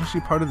us, but wasn't she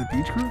part of the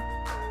beach crew?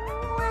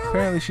 Well,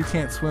 Apparently she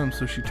can't swim,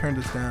 so she turned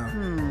us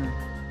down.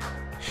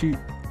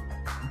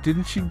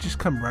 Didn't she just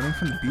come running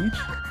from the beach?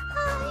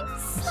 I'm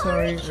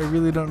Sorry, I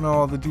really don't know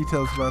all the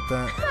details about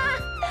that.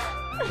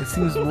 It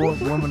seems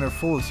women are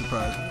full of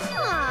surprises.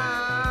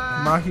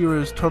 Aww. Mahiro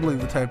is totally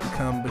the type to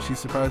come, but she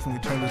surprisingly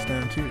turned us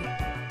down too.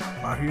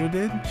 Mahiro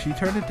did? She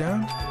turned it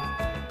down?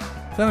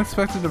 It's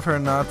unexpected of her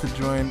not to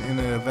join in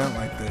an event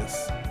like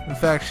this. In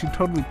fact, she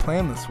totally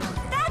planned this sort of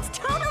thing. That's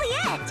totally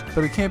it!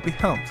 But it can't be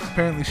helped.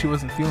 Apparently she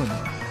wasn't feeling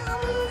well.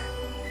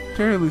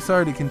 Terribly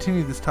sorry to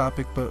continue this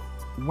topic, but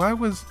why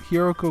was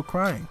Hiroko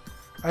crying?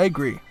 I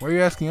agree. Why are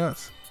you asking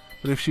us?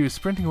 But if she was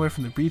sprinting away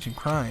from the beach and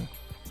crying,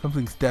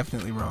 something's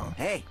definitely wrong.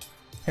 Hey.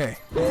 Hey.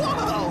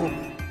 Whoa!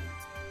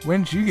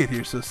 When did you get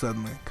here so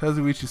suddenly?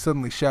 Kazuichi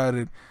suddenly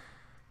shouted,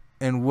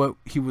 and what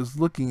he was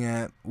looking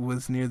at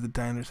was near the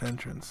diner's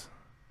entrance.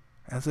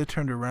 As I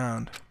turned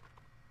around...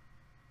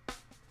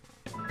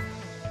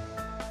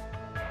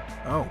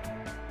 Oh.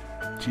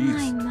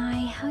 Jeez.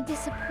 My, how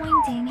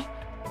disappointing.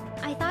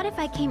 I thought if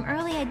I came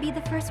early, I'd be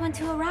the first one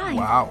to arrive.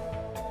 Wow.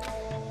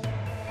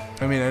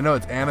 I mean, I know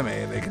it's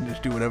anime, they can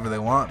just do whatever they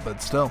want,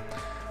 but still.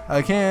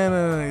 I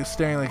can't,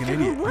 staring like an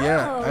idiot. Whoa,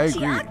 yeah, I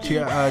agree.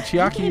 Chiaki.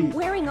 You came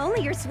wearing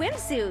only your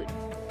swimsuit.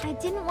 I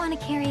didn't want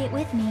to carry it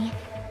with me.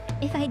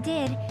 If I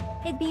did,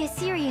 it'd be a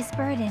serious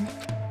burden.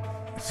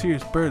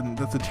 Serious burden?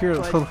 That's a tear.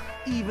 But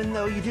even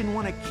though you didn't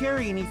want to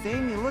carry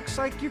anything, it looks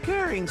like you're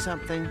carrying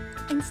something.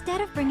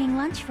 Instead of bringing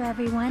lunch for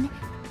everyone,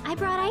 I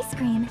brought ice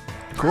cream.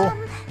 Cool.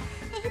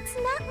 It's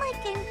not like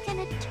I'm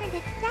gonna turn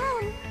it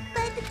down,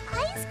 but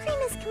ice cream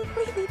is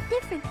completely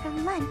different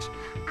from lunch.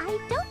 I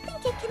don't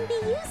think it can be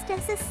used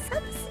as a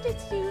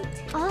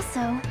substitute.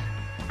 Also,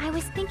 I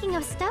was thinking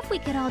of stuff we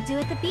could all do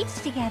at the beach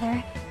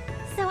together.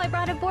 So I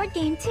brought a board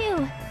game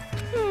too.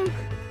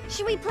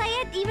 Should we play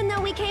it even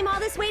though we came all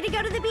this way to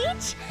go to the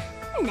beach?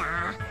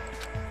 Nah.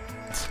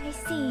 I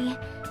see.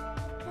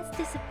 That's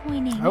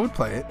disappointing. I would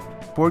play it.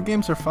 Board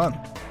games are fun.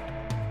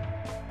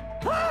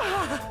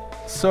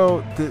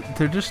 So,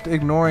 they're just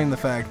ignoring the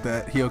fact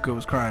that Hiyoko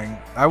was crying.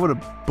 I would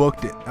have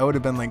booked it. I would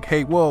have been like,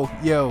 hey, whoa,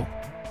 yo.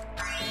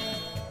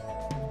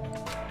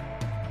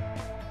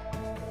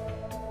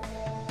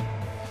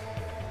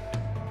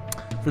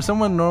 For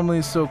someone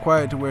normally so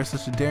quiet to wear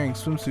such a daring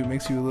swimsuit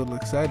makes you a little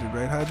excited,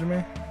 right,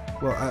 Hajime?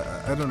 Well,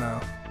 I don't know.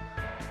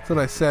 That's what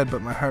I said,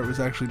 but my heart was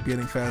actually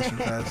beating faster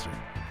and faster.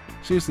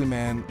 Seriously,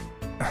 man.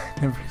 I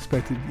never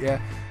expected... Yeah.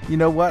 You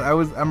know what?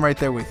 I'm right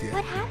there with you.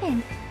 What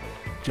happened?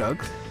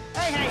 Jugs?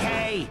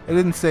 Hey! I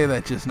didn't say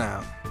that just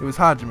now. It was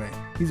Hajime.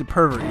 He's a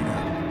pervert, you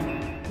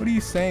know. What are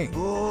you saying?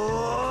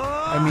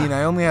 I mean,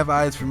 I only have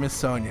eyes for Miss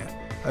Sonia.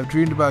 I've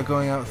dreamed about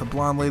going out with a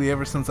blonde lady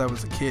ever since I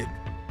was a kid.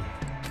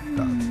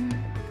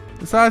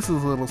 The size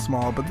is a little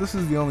small, but this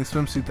is the only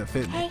swimsuit that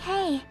fit me.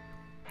 Hey!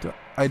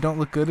 I don't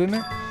look good in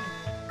it?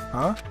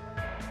 Huh?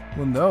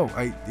 Well, no.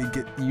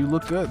 You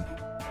look good.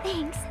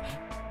 Thanks.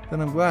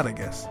 Then I'm glad, I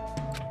guess.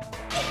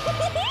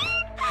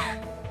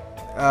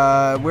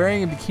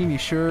 Wearing a bikini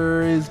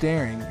sure is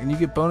daring, and you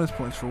get bonus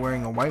points for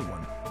wearing a white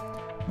one.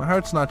 My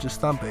heart's not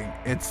just thumping,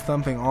 it's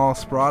thumping all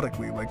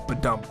sporadically, like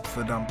ba-dump,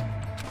 fa-dump.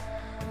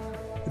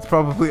 It's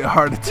probably a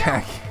heart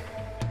attack.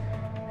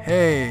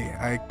 Hey,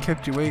 I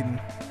kept you waiting.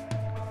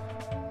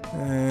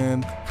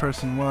 And the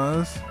person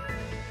was...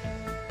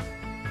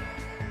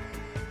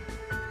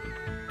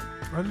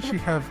 Why does she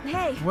have...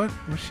 Hey! What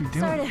was she doing?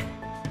 Sorry to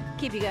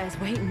keep you guys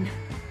waiting.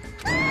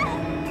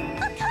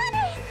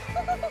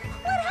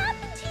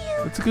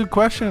 That's a good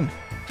question.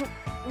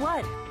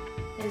 What?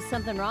 Is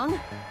something wrong?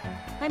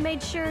 I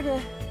made sure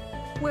to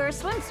wear a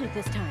swimsuit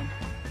this time.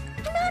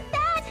 Not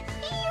that!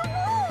 Your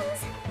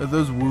wounds! Are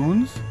those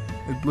wounds?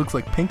 It looks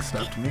like pink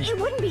stuff to me. It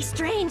wouldn't be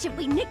strange if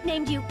we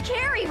nicknamed you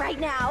Carrie right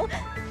now.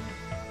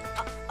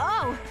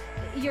 Oh,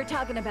 you're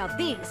talking about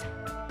these.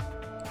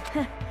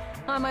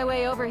 On my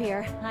way over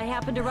here, I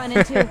happened to run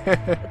into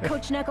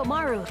Coach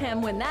Nekomaru,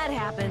 and when that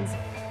happens,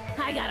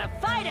 I gotta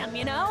fight him,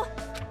 you know?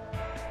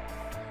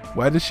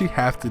 Why does she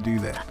have to do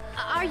that?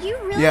 Are you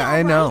really Yeah,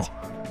 I know.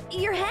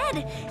 Your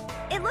head,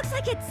 it looks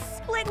like it's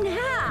split in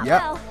half.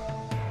 Yep. Well,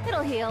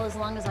 it'll heal as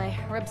long as I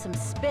rub some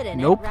spit in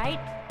Nope. it, right?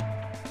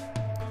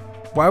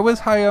 Why was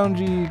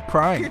Hyunji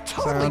crying? You're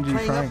totally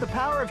playing up the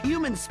power of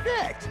human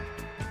spit.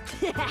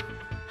 Yeah,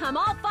 I'm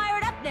all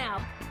fired up now.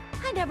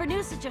 I never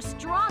knew such a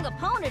strong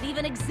opponent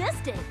even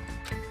existed.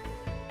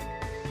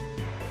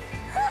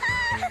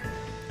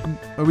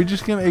 Are we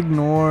just gonna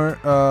ignore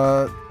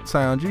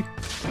Sayonji?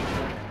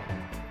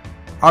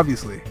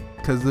 Obviously,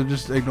 because they're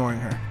just ignoring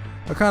her.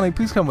 Akane,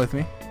 please come with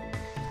me.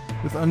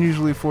 With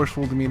unusually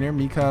forceful demeanor,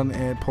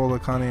 Mikan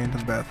pulled Akane into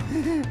the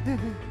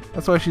bathroom.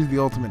 That's why she's the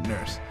ultimate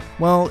nurse.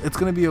 Well, it's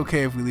gonna be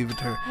okay if we leave it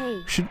to her.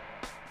 Hey.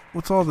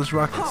 What's all this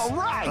ruckus? All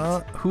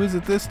right. Who is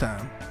it this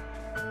time?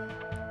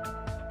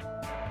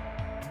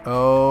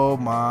 Oh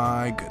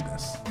my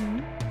goodness.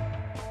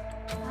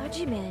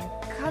 Hajime,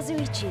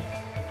 Kazuichi,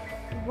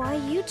 why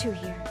you two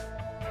here?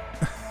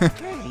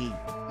 Hey,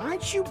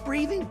 aren't you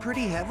breathing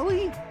pretty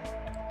heavily?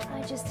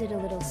 I just did a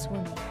little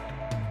swimming.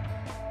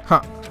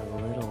 Huh. A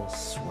little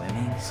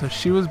swimming? So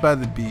she was by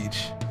the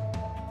beach.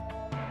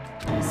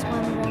 I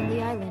swam around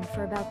the island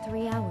for about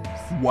 3 hours.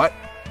 What?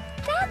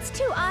 That's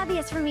too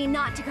obvious for me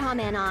not to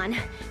comment on.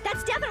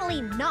 That's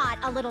definitely not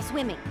a little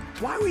swimming.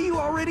 Why were you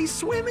already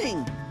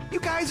swimming? You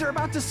guys are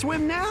about to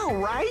swim now,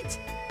 right?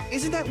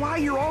 Isn't that why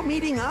you're all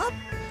meeting up?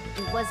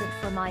 It wasn't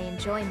for my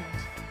enjoyment.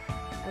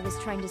 I was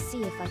trying to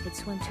see if I could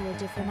swim to a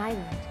different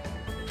island.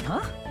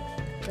 Huh?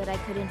 But I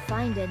couldn't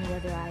find any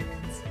other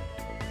islands.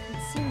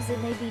 It seems it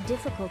may be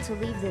difficult to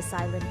leave this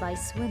island by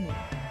swimming.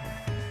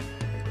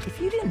 If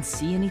you didn't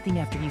see anything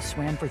after you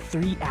swam for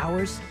 3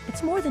 hours,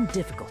 it's more than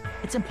difficult.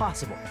 It's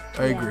impossible.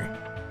 I agree.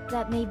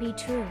 That may be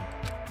true.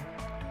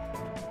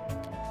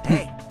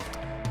 Hey,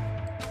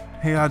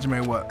 Hey,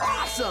 Hajime, what?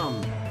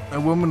 awesome! A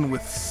woman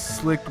with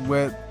slicked,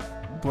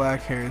 wet,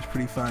 black hair is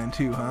pretty fine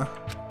too, huh?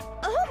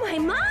 Oh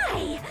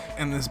my!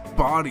 And this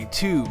body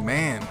too,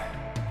 man.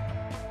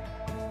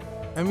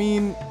 I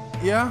mean,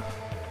 yeah.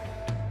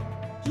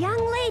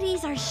 Young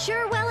ladies are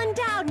sure well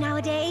endowed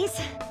nowadays.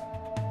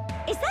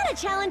 Is that a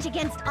challenge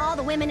against all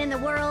the women in the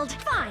world?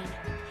 Fine.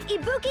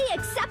 Ibuki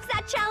accepts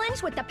that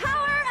challenge with the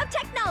power of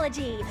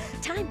technology.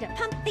 Time to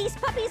pump these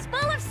puppies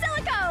full of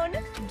silicone.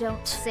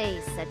 Don't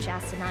say such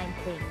asinine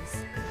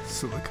things.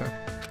 Silica.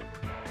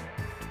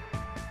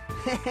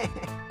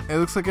 It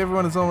looks like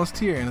everyone is almost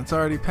here, and it's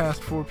already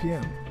past 4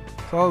 p.m.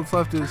 So all that's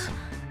left is...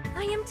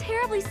 I am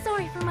terribly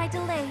sorry for my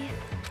delay.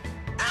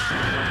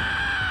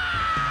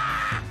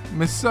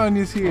 Miss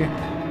Sonia's here.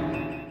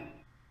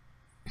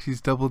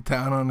 She's doubled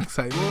down on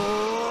excitement.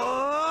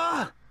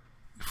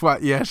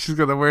 What? Yeah, she's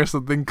gonna wear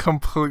something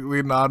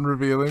completely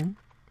non-revealing.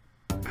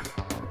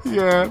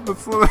 Yeah,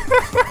 that's...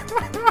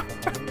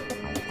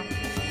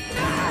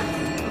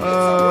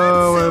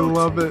 Oh, I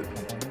love it.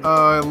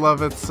 Oh, I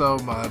love it so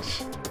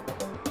much.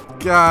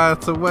 God,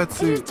 it's a It is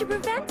wetsuit. to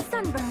prevent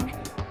sunburn.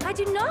 I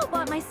do not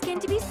want my skin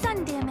to be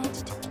sun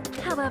damaged.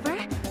 However,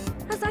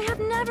 as I have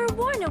never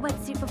worn a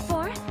wetsuit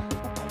before,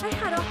 I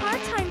had a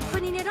hard time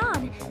putting it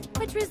on,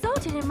 which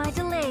resulted in my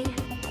delay.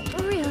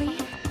 Really,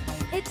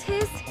 it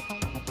is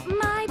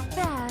my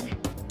bad.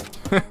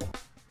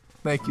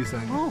 Thank you,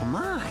 Sonia. Oh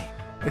my!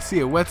 I see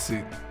a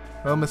wetsuit.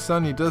 Well, Miss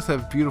Sonia does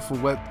have beautiful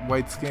wet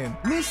white skin.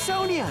 Miss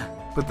Sonia!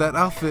 But that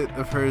outfit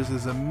of hers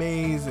is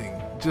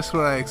amazing. Just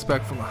what I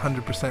expect from a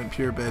 100%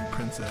 purebred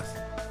princess.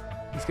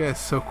 This guy is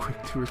so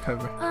quick to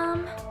recover.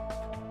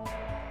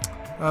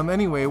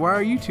 Anyway, why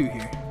are you two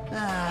here?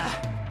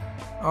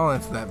 I'll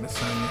answer that, Miss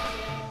Sonia.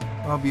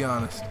 I'll be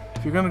honest.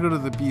 If you're gonna go to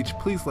the beach,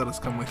 please let us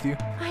come with you.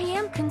 I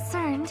am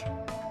concerned.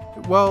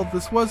 Well,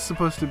 this was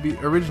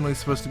originally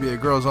supposed to be a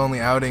girls-only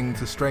outing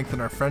to strengthen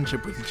our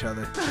friendship with each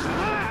other.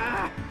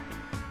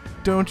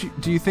 Do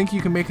you think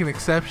you can make an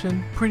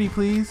exception? Pretty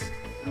please?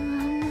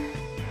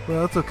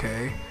 Well, it's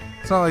okay.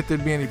 It's not like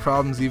there'd be any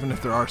problems even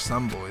if there are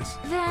some boys.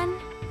 Then,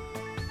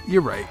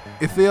 You're right.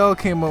 If they all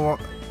came all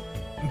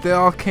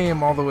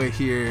the way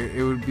here,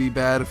 it would be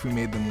bad if we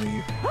made them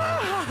leave.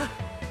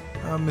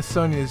 Miss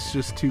Sonia is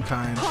just too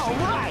kind.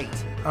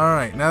 Alright!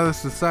 Alright, now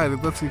that's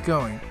decided, let's get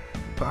going.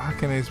 But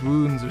Hakene's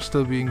wounds are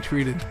still being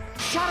treated.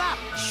 Shut up!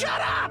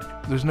 Shut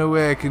up! There's no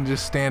way I can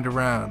just stand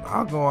around.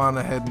 I'll go on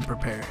ahead and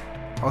prepare.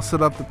 I'll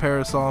set up the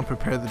parasol and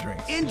prepare the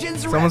drinks.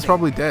 Engines Someone's revving.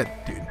 probably dead,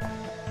 dude.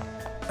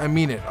 I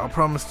mean it. I'll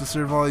promise to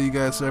serve all of you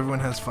guys so everyone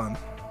has fun.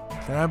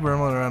 Then I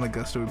murmured around a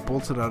gusto and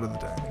bolted out of the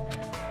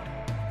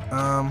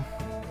dining.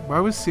 Why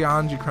was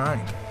Sionji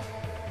crying?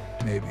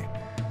 Maybe.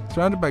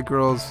 Surrounded by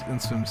girls in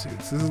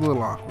swimsuits. This is a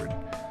little awkward.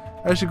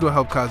 I should go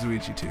help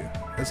Kazuichi too.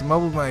 As I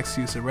mumbled my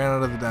excuse, I ran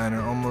out of the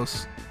diner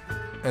almost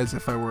as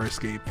if I were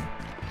escaping.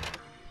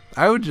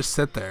 I would just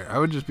sit there. I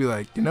would just be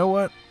like, you know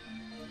what?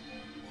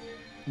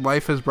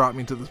 Life has brought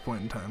me to this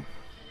point in time.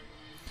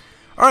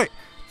 Alright.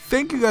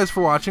 Thank you guys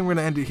for watching. We're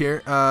going to end it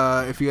here.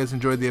 If you guys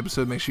enjoyed the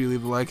episode, make sure you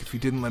leave a like. If you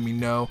didn't, let me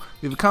know.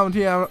 Leave a comment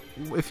here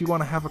if you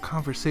want to have a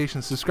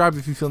conversation. Subscribe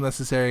if you feel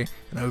necessary.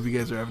 And I hope you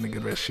guys are having a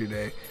good rest of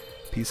your day.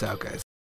 Peace out, guys.